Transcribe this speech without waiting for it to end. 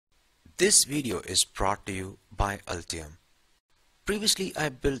This video is brought to you by Altium. Previously, I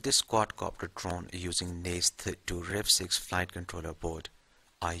built this quadcopter drone using Naze32 Rev6 Flight Controller board.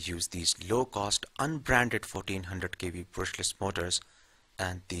 I used these low-cost, unbranded 1400 kV brushless motors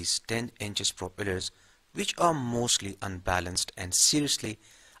and these 10 inches propellers, which are mostly unbalanced, and seriously,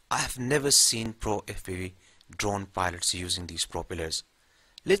 I have never seen pro-FPV drone pilots using these propellers.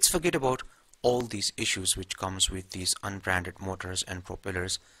 Let's forget about all these issues which comes with these unbranded motors and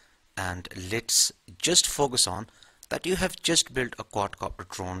propellers, and let's just focus on that you have just built a quadcopter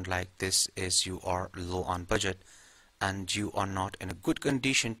drone like this as you are low on budget and you are not in a good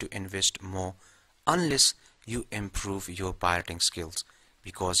condition to invest more unless you improve your piloting skills,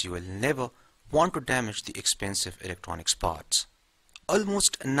 because you will never want to damage the expensive electronics parts.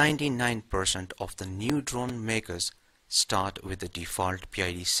 Almost 99% of the new drone makers start with the default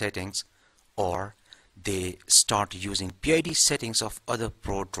PID settings, or they start using PID settings of other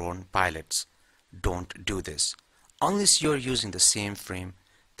pro drone pilots. Don't do this unless you're using the same frame,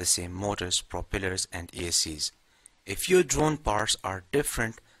 the same motors, propellers and ACs. If your drone parts are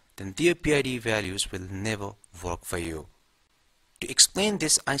different, then their PID values will never work for you. To explain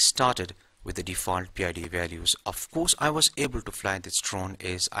this, I started with the default PID values. Of course, I was able to fly this drone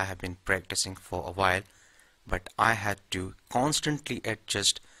as I have been practicing for a while, but I had to constantly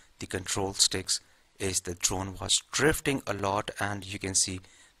adjust the control sticks as the drone was drifting a lot, and you can see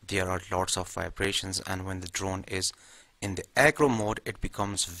there are lots of vibrations, and when the drone is in the aggro mode it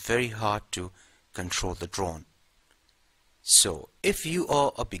becomes very hard to control the drone. So if you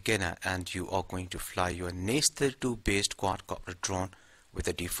are a beginner and you are going to fly your Naze32 based quadcopter drone with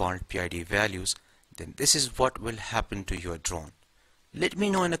the default PID values, then this is what will happen to your drone. Let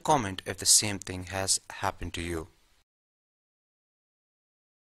me know in a comment if the same thing has happened to you.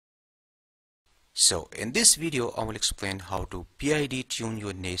 So in this video I will explain how to PID tune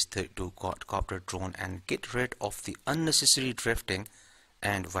your Naze32 quadcopter drone and get rid of the unnecessary drifting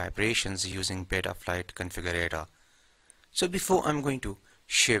and vibrations using Betaflight configurator. So before I'm going to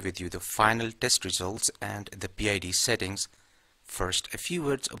share with you the final test results and the PID settings, first a few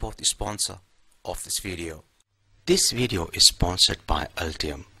words about the sponsor of this video. This video is sponsored by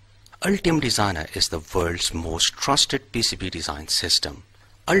Altium. Altium Designer is the world's most trusted PCB design system.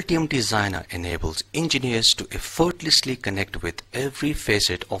 Altium Designer enables engineers to effortlessly connect with every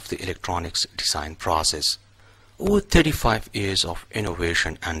facet of the electronics design process. Over 35 years of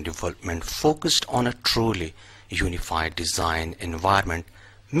innovation and development focused on a truly unified design environment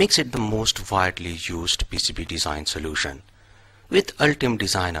makes it the most widely used PCB design solution. With Altium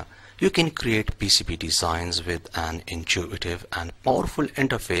Designer, you can create PCB designs with an intuitive and powerful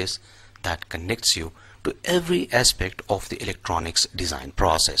interface that connects you to every aspect of the electronics design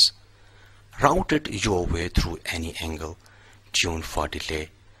process. Route it your way through any angle, tune for delay,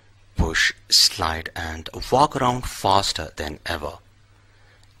 push, slide and walk around faster than ever.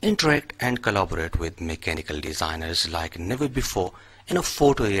 Interact and collaborate with mechanical designers like never before in a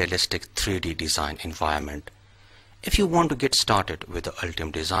photorealistic 3D design environment. If you want to get started with the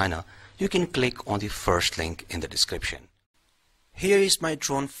Altium Designer, you can click on the first link in the description. Here is my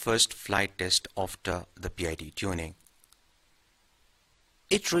drone first flight test after the PID tuning.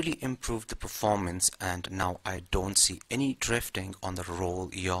 It really improved the performance, and now I don't see any drifting on the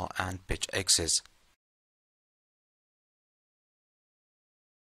roll, yaw and pitch axis.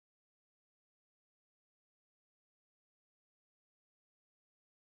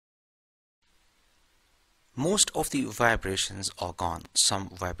 Most of the vibrations are gone. Some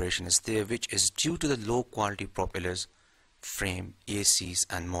vibration is there which is due to the low quality propellers, frame, ACs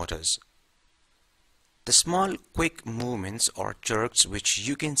and motors. The small quick movements or jerks which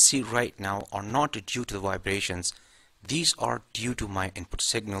you can see right now are not due to the vibrations. These are due to my input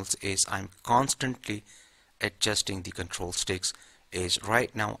signals as I'm constantly adjusting the control sticks, as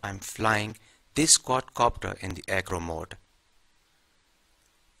right now I'm flying this quadcopter in the aggro mode.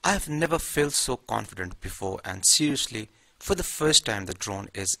 I have never felt so confident before, and seriously, for the first time the drone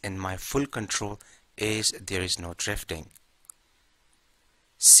is in my full control as there is no drifting.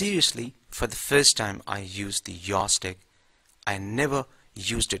 Seriously, for the first time I used the yaw stick. I never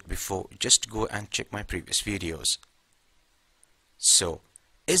used it before. Just go and check my previous videos. So,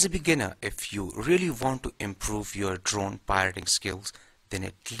 as a beginner, if you really want to improve your drone piloting skills, then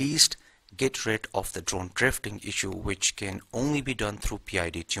at least get rid of the drone drifting issue, which can only be done through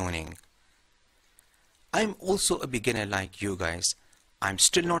PID tuning. I'm also a beginner like you guys. I'm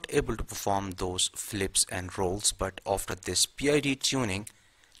still not able to perform those flips and rolls, but after this PID tuning,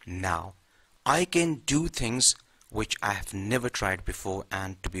 now I can do things which I have never tried before,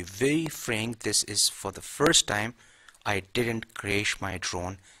 and to be very frank, this is for the first time I didn't crash my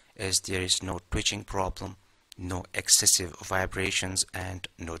drone is there is no twitching problem, no excessive vibrations and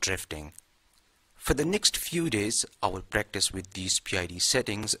no drifting. For the next few days, I will practice with these PID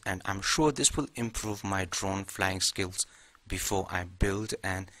settings, and I'm sure this will improve my drone flying skills before I build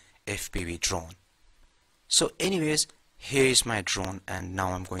an FPV drone. So anyways, here is my drone, and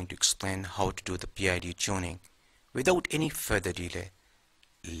now I'm going to explain how to do the PID tuning. Without any further delay,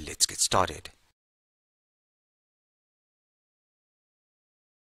 let's get started.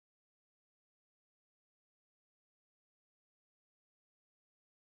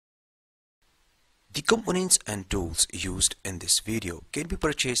 The components and tools used in this video can be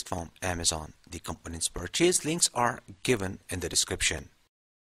purchased from Amazon. The components purchase links are given in the description.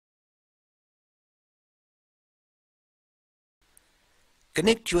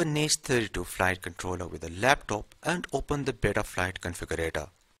 Connect your Naze32 Flight Controller with a laptop and open the Betaflight configurator.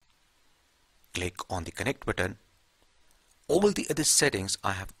 Click on the Connect button. All the other settings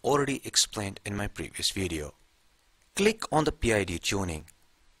I have already explained in my previous video. Click on the PID tuning.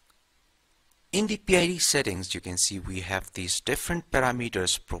 In the PID settings, you can see we have these different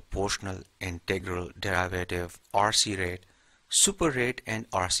parameters: proportional, integral, derivative, RC rate, super rate and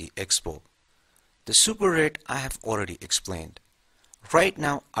RC expo. The super rate I have already explained. Right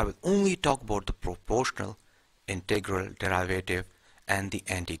now I will only talk about the proportional, integral, derivative and the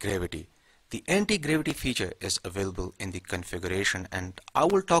anti-gravity. The anti-gravity feature is available in the configuration, and I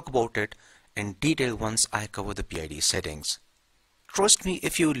will talk about it in detail once I cover the PID settings. Trust me,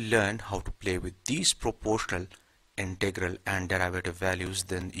 if you learn how to play with these proportional, integral and derivative values,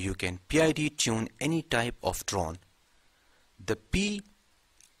 then you can PID tune any type of drone. The P,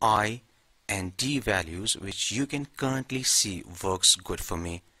 I and D values which you can currently see works good for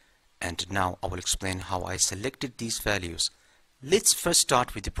me, and now I will explain how I selected these values. Let's first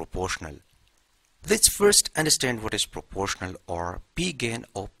start with the proportional. Let's first understand what is proportional, or P gain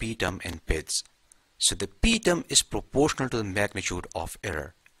or P term in PIDs. So the P term is proportional to the magnitude of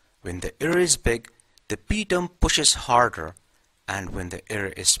error. When the error is big, the P term pushes harder, and when the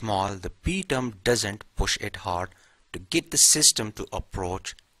error is small, the P term doesn't push it hard to get the system to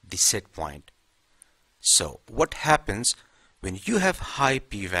approach the set point. So what happens when you have high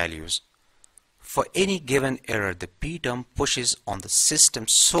P values? For any given error, the P term pushes on the system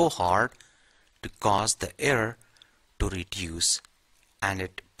so hard to cause the error to reduce, and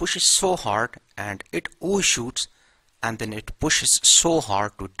it pushes so hard and it overshoots, and then it pushes so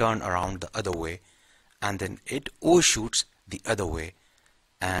hard to turn around the other way, and then it overshoots the other way,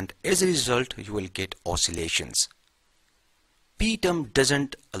 and as a result you will get oscillations. P term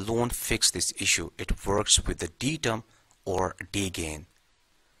doesn't alone fix this issue, it works with the D term or D gain.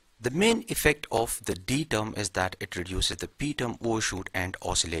 The main effect of the D term is that it reduces the P term overshoot and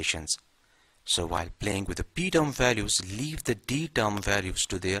oscillations. So while playing with the P term values, leave the D term values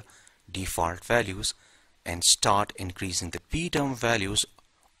to their default values and start increasing the P term values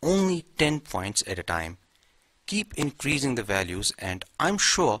only 10 points at a time. Keep increasing the values and I'm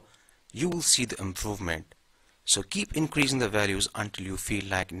sure you will see the improvement. So keep increasing the values until you feel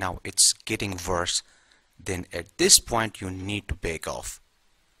like now it's getting worse. Then at this point you need to back off.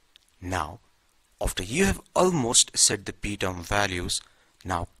 Now, after you have almost set the P term values,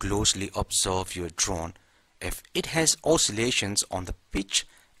 now closely observe your drone. If it has oscillations on the pitch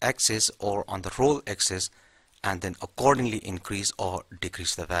axis or on the roll axis, and then accordingly increase or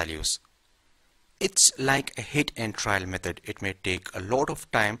decrease the values. It's like a hit and trial method. It may take a lot of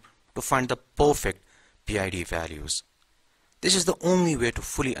time to find the perfect PID values. This is the only way to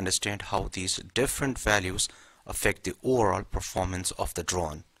fully understand how these different values affect the overall performance of the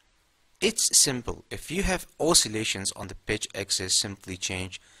drone. It's simple. If you have oscillations on the pitch axis, simply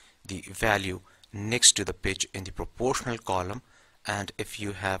change the value next to the pitch in the proportional column, and if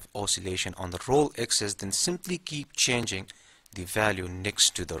you have oscillation on the roll axis, then simply keep changing the value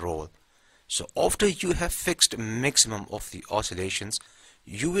next to the roll. So after you have fixed maximum of the oscillations,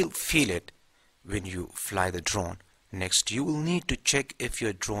 you will feel it when you fly the drone. Next, you will need to check if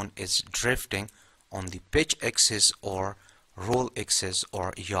your drone is drifting on the pitch axis or roll axis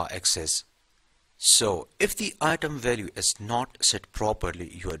or yaw axis. So if the item value is not set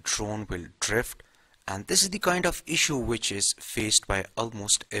properly, your drone will drift, and this is the kind of issue which is faced by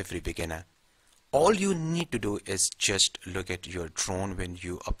almost every beginner. All you need to do is just look at your drone when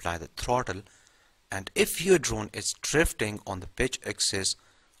you apply the throttle, and if your drone is drifting on the pitch axis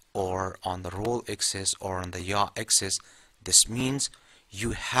or on the roll axis or on the yaw axis, this means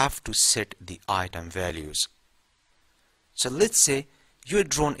you have to set the item values. So let's say your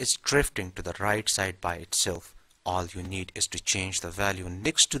drone is drifting to the right side by itself. All you need is to change the value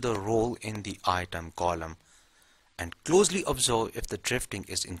next to the roll in the item column, and closely observe if the drifting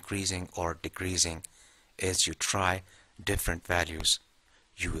is increasing or decreasing as you try different values.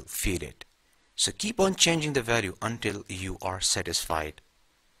 You will feel it. So keep on changing the value until you are satisfied.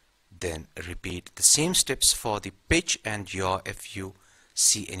 Then repeat the same steps for the pitch and yaw if you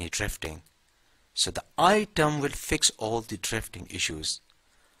see any drifting. So the item will fix all the drifting issues.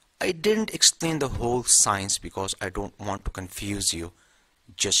 I didn't explain the whole science because I don't want to confuse you.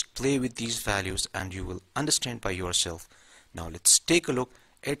 Just play with these values and you will understand by yourself. Now let's take a look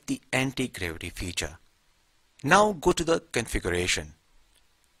at the anti-gravity feature. Now go to the configuration.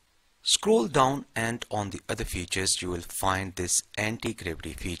 Scroll down and on the other features you will find this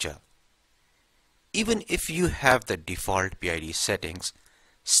anti-gravity feature. Even if you have the default PID settings,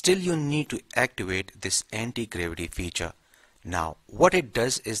 still you need to activate this anti-gravity feature. Now what it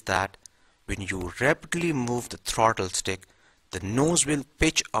does is that when you rapidly move the throttle stick, the nose will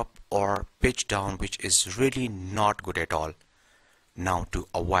pitch up or pitch down, which is really not good at all. Now to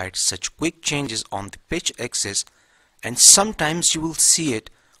avoid such quick changes on the pitch axis, and sometimes you will see it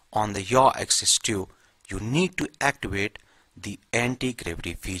on the yaw axis too, you need to activate the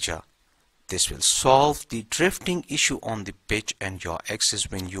anti-gravity feature. This will solve the drifting issue on the pitch and yaw axis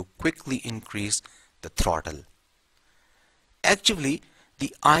when you quickly increase the throttle. Actually,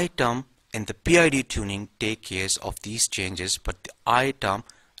 the item in the PID tuning take care of these changes, but the item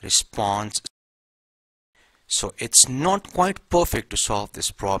responds. So it's not quite perfect to solve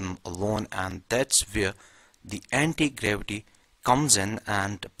this problem alone, and that's where the anti-gravity comes in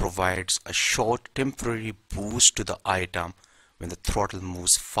and provides a short temporary boost to the item when the throttle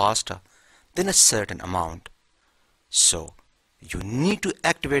moves faster than a certain amount. So you need to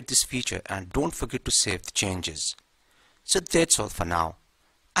activate this feature and don't forget to save the changes. So that's all for now.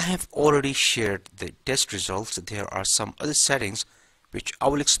 I have already shared the test results. There are some other settings which I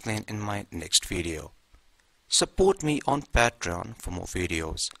will explain in my next video. Support me on Patreon for more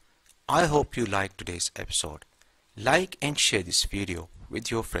videos. I hope you liked today's episode. Like and share this video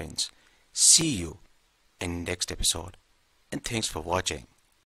with your friends. See you in next episode, and thanks for watching.